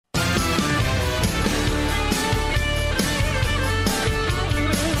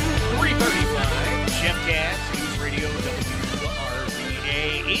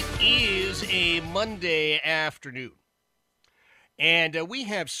a Monday afternoon. And we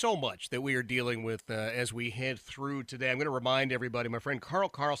have so much that we are dealing with as we head through today. I'm going to remind everybody, my friend Carl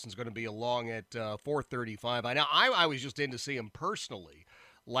Carlson's going to be along at 4:35. I was just in to see him personally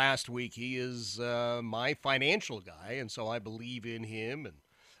last week. He is my financial guy, and so I believe in him and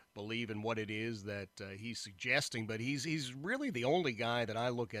believe in what it is that he's suggesting. But he's really the only guy that I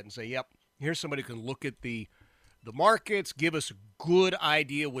look at and say, yep, here's somebody who can look at the markets, give us a good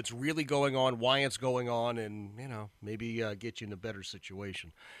idea what's really going on, why it's going on, and, maybe get you in a better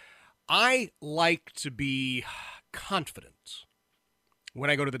situation. I like to be confident when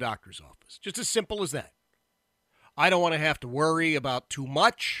I go to the doctor's office. Just as simple as that. I don't want to have to worry about too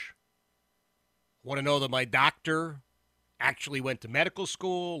much. I want to know that my doctor actually went to medical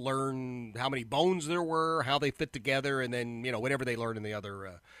school, learned how many bones there were, how they fit together, and then, whatever they learned in the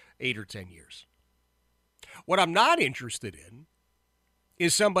other 8 or 10 years. What I'm not interested in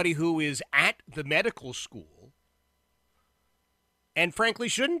is somebody who is at the medical school and frankly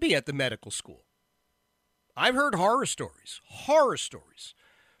shouldn't be at the medical school. I've heard horror stories,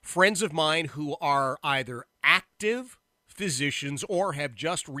 friends of mine who are either active physicians or have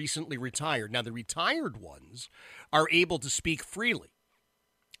just recently retired. Now, the retired ones are able to speak freely,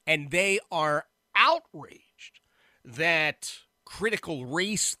 and they are outraged that critical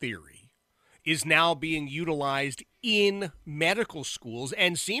race theory is now being utilized in medical schools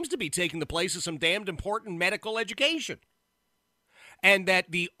and seems to be taking the place of some damned important medical education. And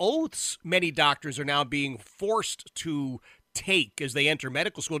that the oaths many doctors are now being forced to take as they enter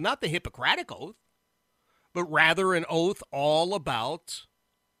medical school, not the Hippocratic Oath, but rather an oath all about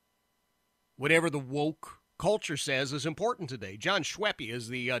whatever the woke culture says is important today. John Schweppe is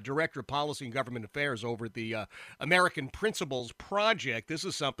the Director of Policy and Government Affairs over at the American Principles Project. This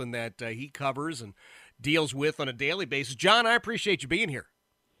is something that he covers and deals with on a daily basis. John, I appreciate you being here.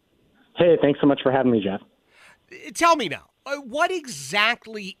 Hey, thanks so much for having me, Jeff. Tell me now, what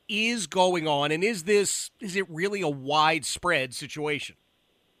exactly is going on, and is it really a widespread situation?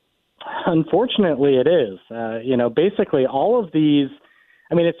 Unfortunately, it is. Basically all of these,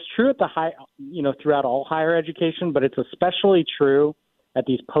 it's true at the throughout all higher education, but it's especially true at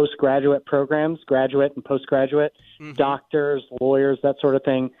these postgraduate programs, graduate and postgraduate, doctors, lawyers, that sort of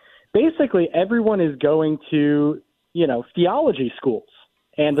thing. Basically, everyone is going to, theology schools.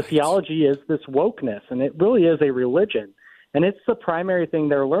 And the theology is this wokeness, and it really is a religion. And it's the primary thing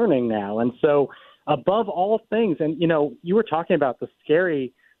they're learning now. And so above all things, and, you were talking about the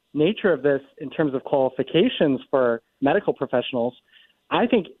scary nature of this in terms of qualifications for medical professionals. I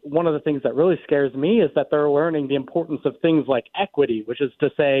think one of the things that really scares me is that they're learning the importance of things like equity, which is to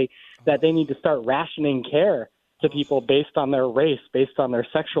say that they need to start rationing care to people based on their race, based on their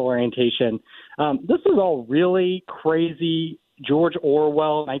sexual orientation. This is all really crazy George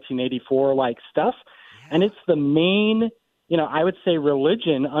Orwell 1984-like stuff. And it's the main, I would say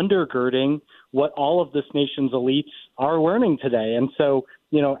religion undergirding what all of this nation's elites are learning today. And so,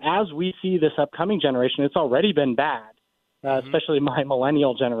 as we see this upcoming generation, it's already been bad. Especially my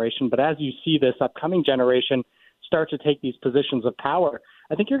millennial generation. But as you see this upcoming generation start to take these positions of power,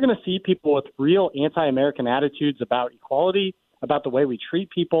 I think you're going to see people with real anti-American attitudes about equality, about the way we treat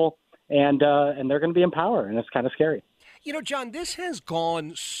people, and they're going to be in power, and it's kind of scary. John, this has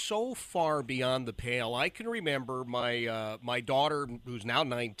gone so far beyond the pale. I can remember my daughter, who's now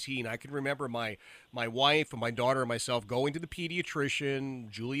 19. I can remember my wife and my daughter and myself going to the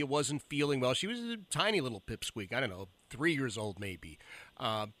pediatrician. Julia wasn't feeling well. She was a tiny little pipsqueak. I don't know, 3 years old maybe.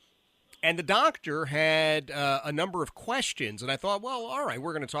 And the doctor had a number of questions, and I thought, well, all right,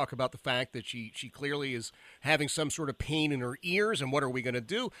 we're going to talk about the fact that she clearly is having some sort of pain in her ears, and what are we going to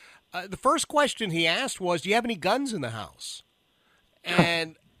do? The first question he asked was, do you have any guns in the house?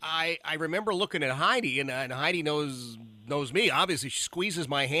 And I remember looking at Heidi, and Heidi knows me. Obviously, she squeezes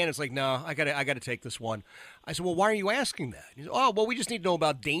my hand. It's like, no, I got to take this one. I said, well, why are you asking that? He said, oh, well, we just need to know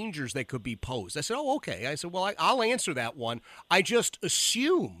about dangers that could be posed. I said, oh, okay. I said, well, I'll answer that one. I just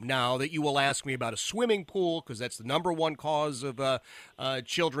assume now that you will ask me about a swimming pool, because that's the number one cause of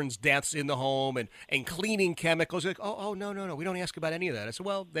children's deaths in the home, and cleaning chemicals. Like, oh, no, we don't ask about any of that. I said,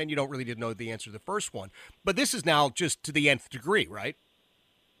 well, then you don't really know the answer to the first one. But this is now just to the nth degree, right?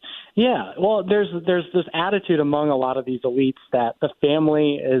 Yeah, well, there's this attitude among a lot of these elites that the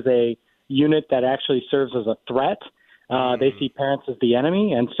family is a unit that actually serves as a threat. They see parents as the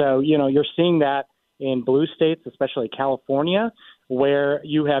enemy. And so, you're seeing that in blue states, especially California, where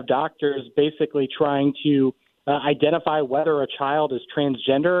you have doctors basically trying to identify whether a child is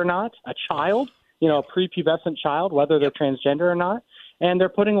transgender or not, a child, a prepubescent child, whether they're transgender or not. and they're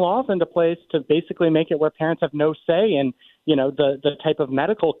putting laws into place to basically make it where parents have no say in, the type of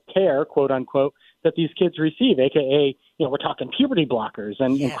medical care, quote unquote, that these kids receive, aka, we're talking puberty blockers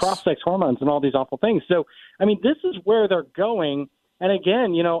and cross-sex hormones and all these awful things. So, I mean, this is where they're going. And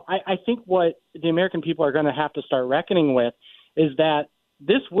again, I think what the American people are going to have to start reckoning with is that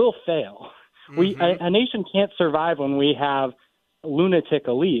this will fail. A nation can't survive when we have lunatic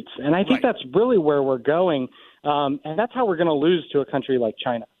elites. And I think that's really where we're going. And that's how we're going to lose to a country like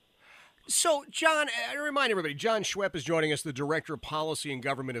China. So, John, I remind everybody, John Schwepp is joining us, the Director of Policy and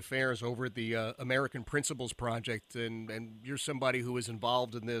Government Affairs over at the American Principles Project, and you're somebody who is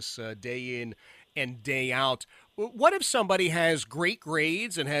involved in this day in and day out. What if somebody has great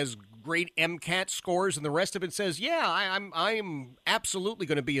grades and has great MCAT scores and the rest of it says, I'm absolutely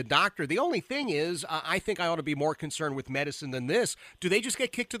going to be a doctor. The only thing is, I think I ought to be more concerned with medicine than this. Do they just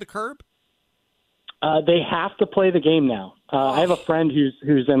get kicked to the curb? They have to play the game now. I have a friend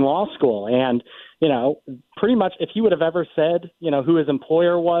who's in law school, and pretty much if he would have ever said who his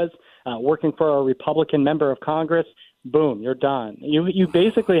employer was, working for a Republican member of Congress, boom, you're done. You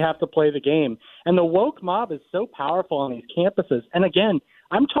basically have to play the game. And the woke mob is so powerful on these campuses. And again,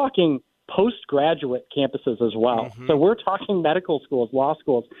 I'm talking postgraduate campuses as well. So we're talking medical schools, law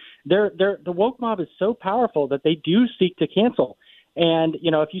schools. The woke mob is so powerful that they do seek to cancel. And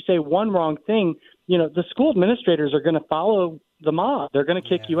if you say one wrong thing, the school administrators are going to follow the mob. They're going to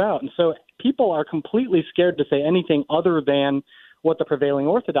kick you out. And so people are completely scared to say anything other than what the prevailing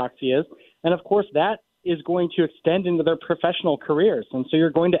orthodoxy is. And of course, that is going to extend into their professional careers. And so you're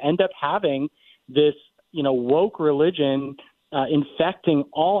going to end up having this, woke religion infecting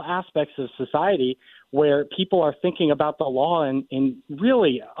all aspects of society where people are thinking about the law in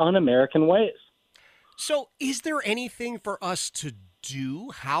really un-American ways. So is there anything for us to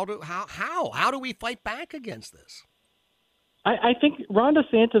do? How do we fight back against this? I think Ron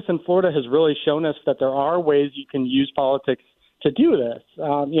DeSantis in Florida has really shown us that there are ways you can use politics to do this.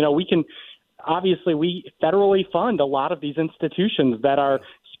 We federally fund a lot of these institutions that are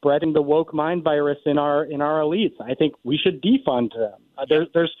spreading the woke mind virus in our elites. I think we should defund them.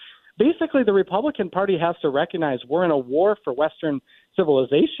 There's basically the Republican Party has to recognize we're in a war for Western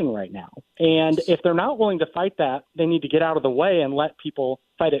civilization right now. And if they're not willing to fight that, they need to get out of the way and let people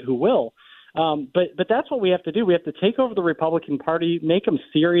fight it who will. But that's what we have to do. We have to take over the Republican Party, make them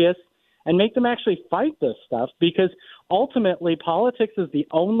serious, and make them actually fight this stuff, because ultimately politics is the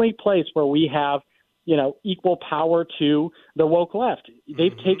only place where we have, equal power to the woke left.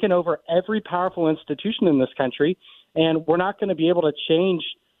 They've taken over every powerful institution in this country, and we're not going to be able to change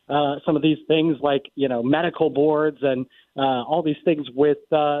some of these things like, medical boards and all these things with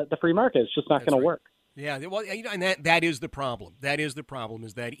the free market. It's just not going to work. Yeah, well, and that is the problem. That is the problem,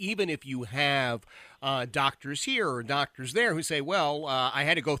 is that even if you have doctors here or doctors there who say, well, I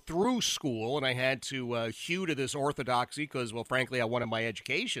had to go through school and I had to hew to this orthodoxy because, well, frankly, I wanted my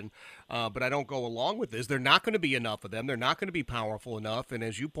education, but I don't go along with this. They're not going to be enough of them. They're not going to be powerful enough. And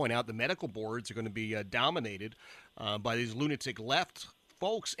as you point out, the medical boards are going to be dominated by these lunatic left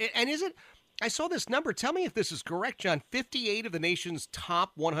folks. And is it... I saw this number. Tell me if this is correct, John. 58 of the nation's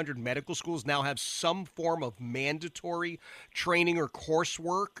top 100 medical schools now have some form of mandatory training or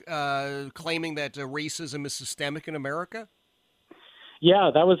coursework claiming that racism is systemic in America? Yeah,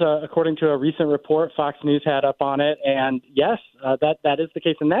 that was according to a recent report Fox News had up on it. And yes, that is the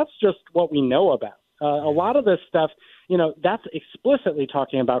case. And that's just what we know about. A lot of this stuff, that's explicitly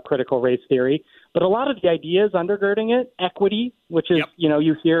talking about critical race theory. But a lot of the ideas undergirding it, equity, which is,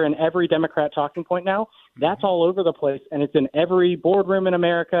 you hear in every Democrat talking point now, that's all over the place. And it's in every boardroom in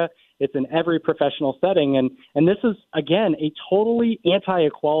America. It's in every professional setting. And this is, again, a totally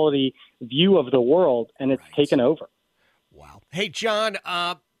anti-equality view of the world, and it's taken over. Wow. Hey, John,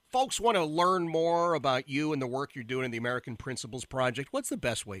 folks want to learn more about you and the work you're doing in the American Principles Project. What's the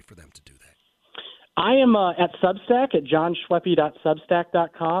best way for them to do that? I am at Substack at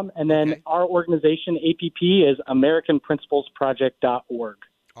johnschweppe.substack.com, and then our organization, APP, is AmericanPrinciplesProject.org.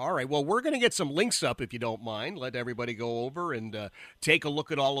 All right. Well, we're going to get some links up, if you don't mind. Let everybody go over and take a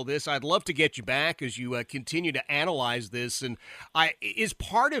look at all of this. I'd love to get you back as you continue to analyze this. And is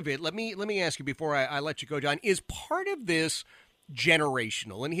part of it, let me ask you before I let you go, John, is part of this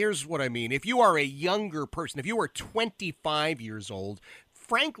generational? And here's what I mean. If you are a younger person, if you are 25 years old,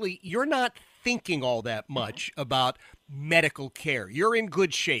 frankly, you're not thinking all that much about medical care. You're in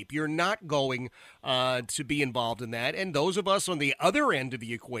good shape. You're not going to be involved in that. And those of us on the other end of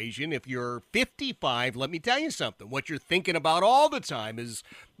the equation, if you're 55, let me tell you something. What you're thinking about all the time is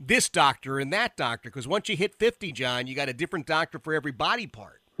this doctor and that doctor. Because once you hit 50, John, you got a different doctor for every body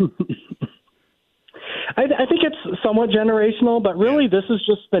part. I think it's somewhat generational, but really this is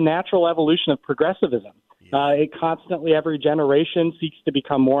just the natural evolution of progressivism. It constantly, every generation, seeks to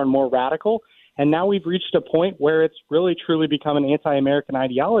become more and more radical. And now we've reached a point where it's really, truly become an anti-American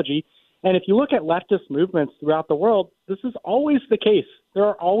ideology. And if you look at leftist movements throughout the world, this is always the case. There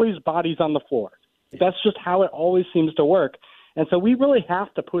are always bodies on the floor. That's just how it always seems to work. And so we really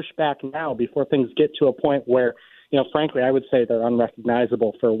have to push back now before things get to a point where, frankly, I would say they're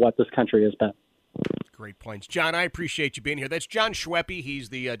unrecognizable for what this country has been. Great points. John, I appreciate you being here. That's John Schweppe. He's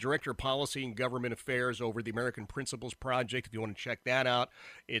the Director of Policy and Government Affairs over the American Principles Project. If you want to check that out,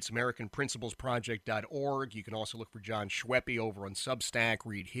 it's AmericanPrinciplesProject.org. You can also look for John Schweppe over on Substack,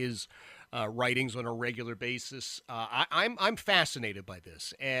 read his writings on a regular basis. I'm fascinated by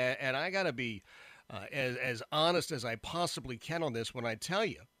this, and I got to be as honest as I possibly can on this when I tell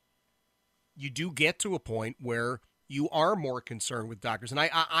you, you do get to a point where you are more concerned with doctors. And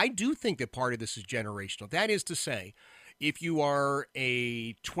I do think that part of this is generational. That is to say, if you are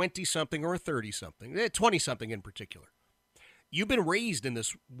a 20-something or a 30-something, 20-something in particular, you've been raised in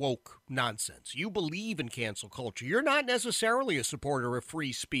this woke nonsense. You believe in cancel culture. You're not necessarily a supporter of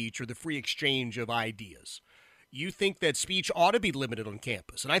free speech or the free exchange of ideas. You think that speech ought to be limited on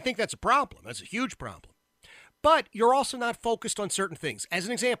campus. And I think that's a problem. That's a huge problem. But you're also not focused on certain things. As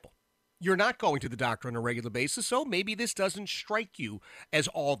an example, you're not going to the doctor on a regular basis, so maybe this doesn't strike you as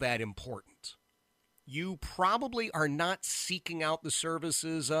all that important. You probably are not seeking out the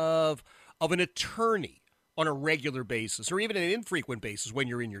services of an attorney on a regular basis or even an infrequent basis when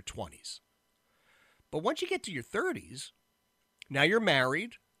you're in your 20s. But once you get to your 30s, now you're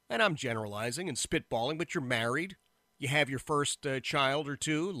married, and I'm generalizing and spitballing, but you're married. You have your first child or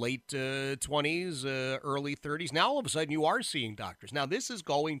two, late 20s, early 30s. Now, all of a sudden, you are seeing doctors. Now, this is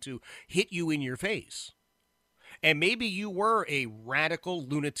going to hit you in your face. And maybe you were a radical,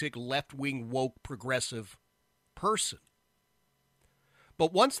 lunatic, left-wing, woke, progressive person.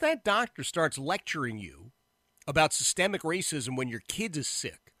 But once that doctor starts lecturing you about systemic racism when your kid is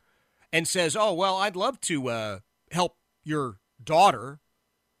sick and says, oh, well, I'd love to help your daughter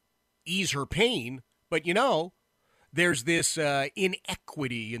ease her pain, but, there's this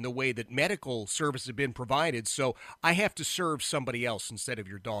inequity in the way that medical services have been provided, so I have to serve somebody else instead of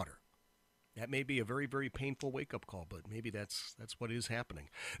your daughter. That may be a very, very painful wake-up call, but maybe that's what is happening.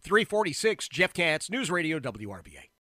 346, Jeff Katz, News Radio WRVA.